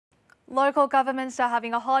Local governments are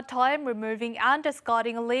having a hard time removing and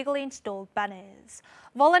discarding illegally installed banners.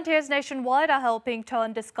 Volunteers nationwide are helping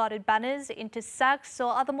turn discarded banners into sacks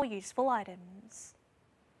or other more useful items.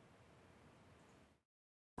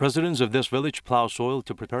 Residents of this village plow soil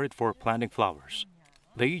to prepare it for planting flowers.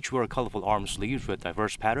 They each wear colorful arm sleeves with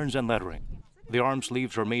diverse patterns and lettering. The arm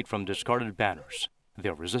sleeves are made from discarded banners. They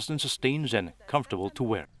are resistant to stains and comfortable to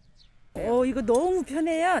wear. 이거 너무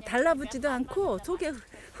편해요. 달라붙지도 않고 속에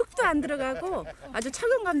흙도 안 들어가고 아주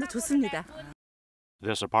착용감도 좋습니다.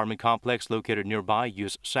 This apartment complex located nearby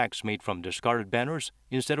used sacks made from discarded banners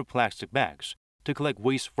instead of plastic bags to collect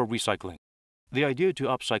waste for recycling. The idea to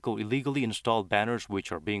upcycle illegally installed banners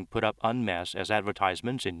which are being put up en masse as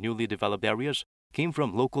advertisements in newly developed areas came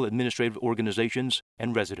from local administrative organizations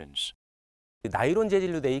and residents. 나일론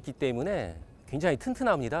재질로 돼 있기 때문에 굉장히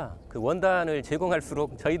튼튼합니다. 그 원단을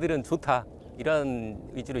제공할수록 저희들은 좋다. 이런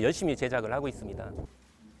의지로 열심히 제작을 하고 있습니다.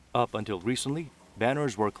 Up until recently,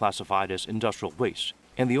 banners were classified as industrial waste,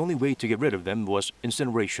 and the only way to get rid of them was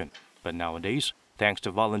incineration. But nowadays, thanks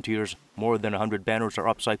to volunteers, more than 100 banners are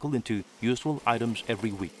upcycled into useful items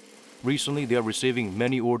every week. Recently, they are receiving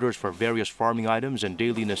many orders for various farming items and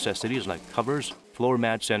daily necessities like covers, floor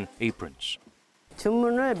mats, and aprons.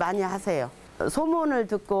 주문을 많이 하세요. 소문을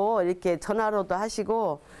듣고 이렇게 전화로도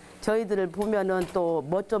하시고 저희들을 보면은 또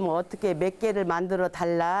뭐 좀 어떻게 몇 개를 만들어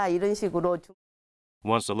달라 이런 식으로.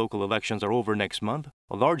 Once the local elections are over next month,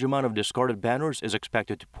 a large amount of discarded banners is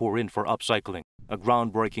expected to pour in for upcycling, a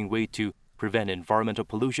groundbreaking way to prevent environmental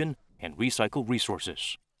pollution and recycle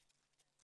resources.